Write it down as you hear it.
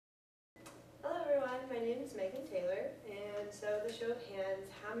name is Megan Taylor, and so the show of hands,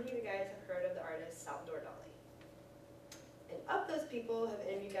 how many of you guys have heard of the artist Salvador Dali? And of those people, have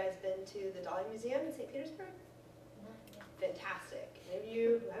any of you guys been to the Dali Museum in St. Petersburg? Fantastic. Any of you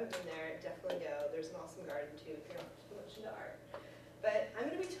who haven't been there, definitely go. There's an awesome garden too if you're not too much into art. But I'm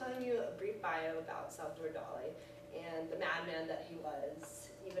going to be telling you a brief bio about Salvador Dali and the madman that he was,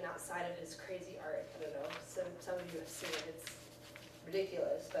 even outside of his crazy art. I don't know, some of you have seen it. It's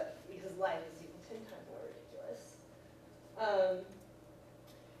ridiculous, but his life is even 10 times more ridiculous.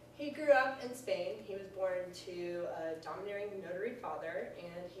 He grew up in Spain. He was born to a domineering notary father,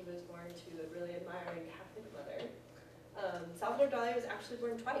 and he was born to a really admiring Catholic mother. Salvador Dali was actually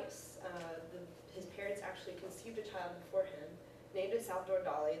born twice. His parents actually conceived a child before him, named it Salvador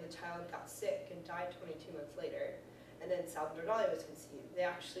Dali. The child got sick and died 22 months later, and then Salvador Dali was conceived. They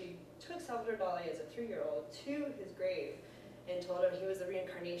actually took Salvador Dali as a 3-year-old to his grave and told him he was the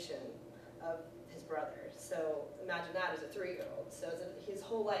reincarnation of his brother. So imagine that as a 3-year-old. So his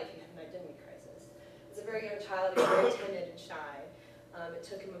whole life he had an identity crisis. As a very young child, he was very timid and shy. It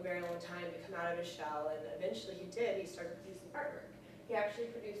took him a very long time to come out of his shell, and eventually he did. He started producing artwork. He actually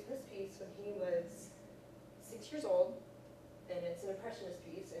produced this piece when he was 6 years old, and it's an impressionist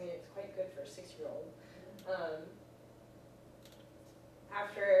piece. I mean, it's quite good for a 6-year-old.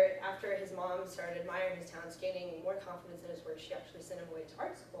 After his mom started admiring his talents, gaining more confidence in his work, she actually sent him away to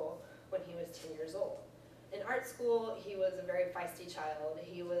art school when he was 10 years old. In art school, he was a very feisty child. One of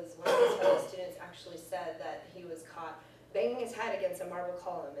his fellow students actually said that he was caught banging his head against a marble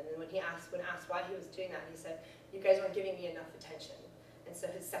column, and then when asked why he was doing that, he said, "You guys weren't giving me enough attention." And so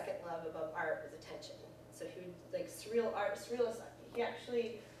his second love above art was attention. So he would like surrealist art. He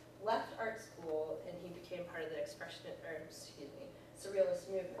actually left art school and he became part of the surrealist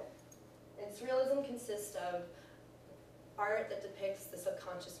movement. And surrealism consists of art that depicts the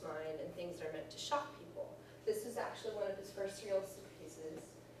subconscious mind and things that are meant to shock people. This is actually one of his first surrealistic pieces,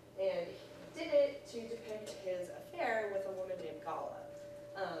 and he did it to depict his affair with a woman named Gala,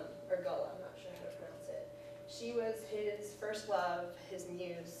 or Gula, I'm not sure how to pronounce it. She was his first love, his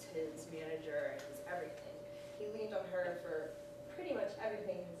muse, his manager, his everything. He leaned on her for pretty much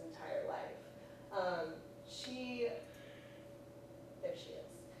everything his entire life. There she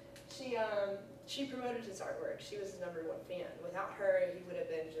is. She promoted his artwork. She was his #1 fan. Without her, he would have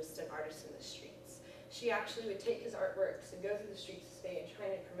been just an artist in the streets. She actually would take his artworks and go through the streets of Spain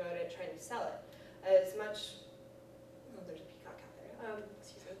trying to promote it, trying to sell it. There's a peacock out there,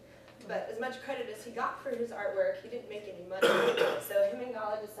 excuse me. But as much credit as he got for his artwork, he didn't make any money. So him and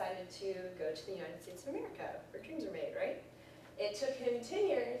Gala decided to go to the United States of America, where dreams are made, right? It took him 10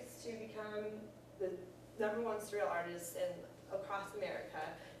 years to become the #1 surreal artist across America.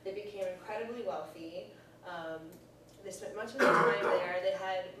 They became incredibly wealthy. They spent much of their time there. They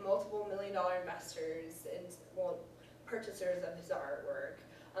had multiple $1-million investors and purchasers of his artwork.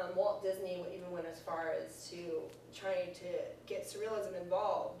 Walt Disney even went as far as to trying to get surrealism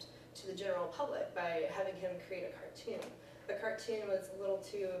involved to the general public by having him create a cartoon. The cartoon was a little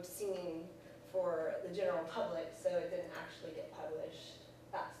too obscene for the general public, so it didn't actually get published.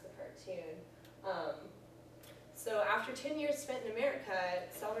 That's the cartoon. So after 10 years spent in America,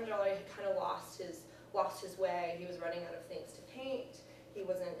 Salvador Dali had kind of lost his way. He was running out of things to paint. He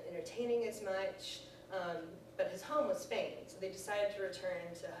wasn't entertaining as much, but his home was Spain. So they decided to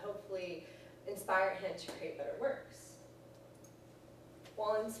return to hopefully inspire him to create better works.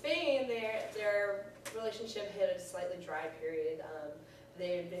 While in Spain, their relationship hit a slightly dry period.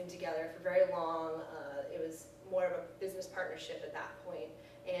 They had been together for very long. It was more of a business partnership at that point.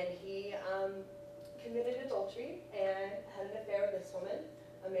 And he committed adultery and had an affair with this woman,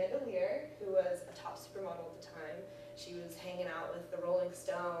 Amanda Lear, who was a top supermodel at the time. She was hanging out with the Rolling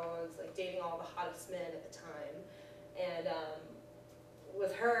Stones, like dating all the hottest men at the time. And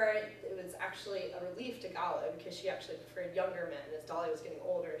with her, it was actually a relief to Gala because she actually preferred younger men. As Dali was getting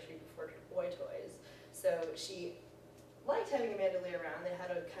older, she preferred her boy toys. So she liked having Amanda Lear around. They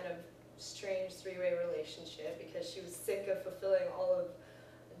had a kind of strange 3-way relationship because she was sick of fulfilling all of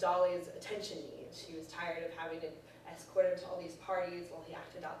Dali's attention needs. She was tired of having to escort him to all these parties while he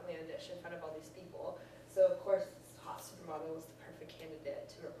acted outlandish in front of all these people. So of course, this hot supermodel was the perfect candidate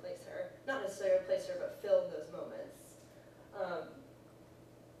to replace her. Not necessarily replace her, but fill those moments.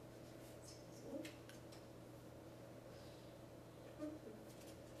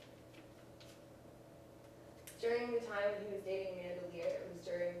 During the time when he was dating Amanda Lear, it was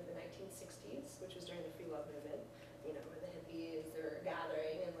during the 1960s, which was during the free love movement. You know, where the hippies, they were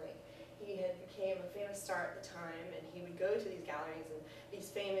gathering, and like he had became a famous star at the time, and he would go to these gatherings, and these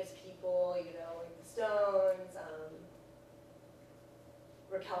famous people, you know, like the Stones,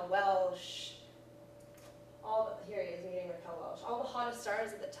 Raquel Welch, Here he is meeting Raquel Welch. All the hottest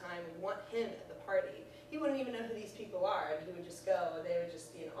stars at the time would want him at the party. He wouldn't even know who these people are, and he would just go, and they would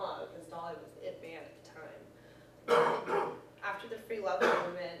just be in awe because Dolly was the it band at the time. After the free love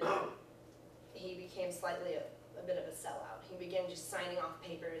movement, he became slightly a bit of a sellout. He began just signing off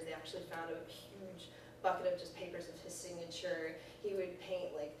papers. They actually found a huge bucket of just papers of his signature. He would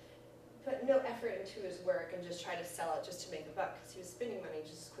paint, like, put no effort into his work and just try to sell it just to make a buck because he was spending money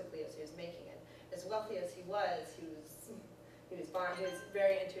just as quickly as he was making it. As wealthy as he was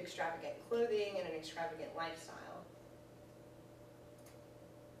very into extravagant clothing and an extravagant lifestyle.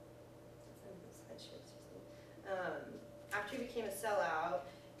 After he became a sellout,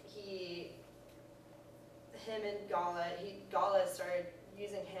 Gala started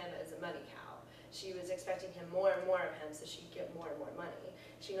using him as a money cow. She was expecting him more and more of him so she'd get more and more money.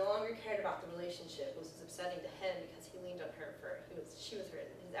 She no longer cared about the relationship, which was upsetting to him because he leaned on her she was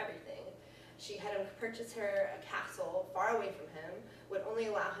his everything. She had him purchase her a castle far away from him, would only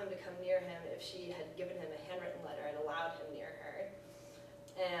allow him to come near him if she had given him a handwritten letter and allowed him near her.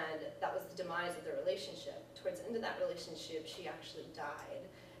 And that was the demise of the relationship. Towards the end of that relationship, she actually died,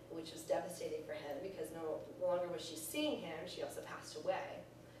 which was devastating for him because no longer was she seeing him, she also passed away.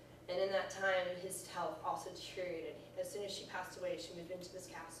 And in that time, his health also deteriorated. As soon as she passed away, she moved into this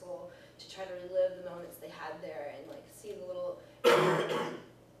castle to try to relive the moments they had there and like see the little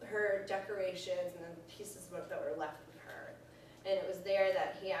her decorations and then pieces that were left with her. And it was there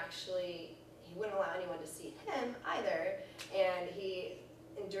that he wouldn't allow anyone to see him either, and he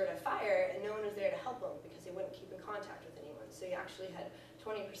endured a fire and no one was there to help him because he wouldn't keep in contact with anyone. So he actually had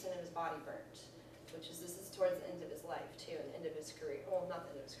 20% of his body burnt, this is towards the end of his life too, and the end of his career. Well, not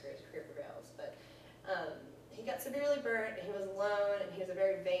the end of his career prevails, but he got severely burnt, and he was alone, and he was a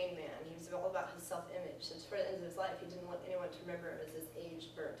very vain man. He was all about his self-image. So toward the end of his life, he didn't want anyone to remember him as this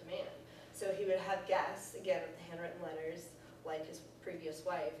aged, burnt man. So he would have guests, again with the handwritten letters, like his previous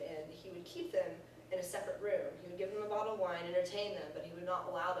wife, and he would keep them in a separate room. He would give them a bottle of wine, entertain them, but he would not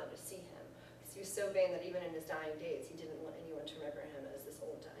allow them to see him. Because he was so vain that even in his dying days, he didn't want anyone to remember him as this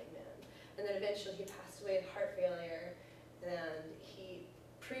old dying man. And then eventually he passed away of heart failure, and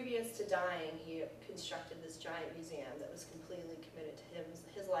previous to dying, he constructed this giant museum that was completely committed to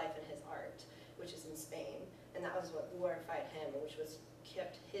his life and his art, which is in Spain. And that was what glorified him, which was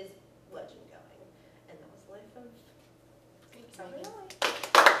kept his legend going. And that was the life of Salvador Dali.